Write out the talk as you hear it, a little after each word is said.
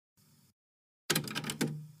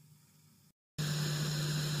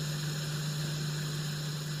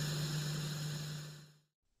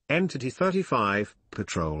Entity 35,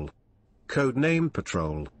 Patrol. Codename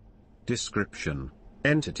Patrol. Description: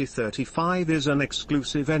 Entity 35 is an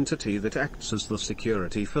exclusive entity that acts as the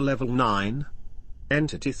security for Level 9.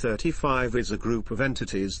 Entity 35 is a group of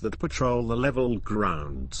entities that patrol the level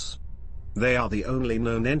grounds. They are the only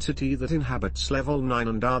known entity that inhabits Level 9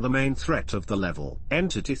 and are the main threat of the level.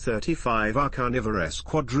 Entity 35 are carnivorous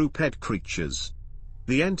quadruped creatures.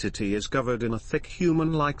 The entity is covered in a thick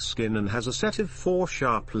human-like skin and has a set of 4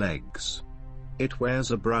 sharp legs. It wears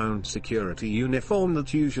a brown security uniform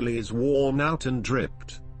that usually is worn out and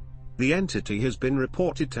dripped. The entity has been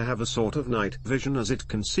reported to have a sort of night vision as it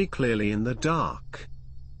can see clearly in the dark.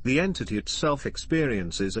 The entity itself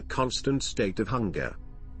experiences a constant state of hunger.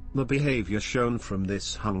 The behavior shown from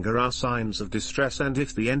this hunger are signs of distress, and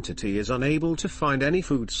if the entity is unable to find any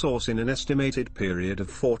food source in an estimated period of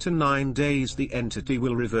 4 to 9 days, the entity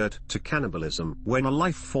will revert to cannibalism. When a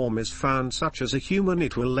life form is found such as a human,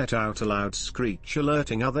 it will let out a loud screech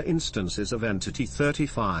alerting other instances of Entity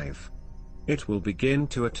 35. It will begin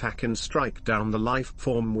to attack and strike down the life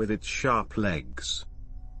form with its sharp legs.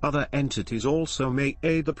 Other entities also may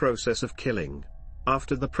aid the process of killing.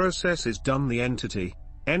 After the process is done, the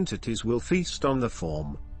entities will feast on the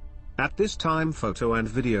form. At this time, photo and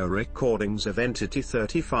video recordings of Entity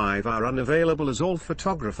 35 are unavailable as all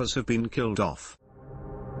photographers have been killed off.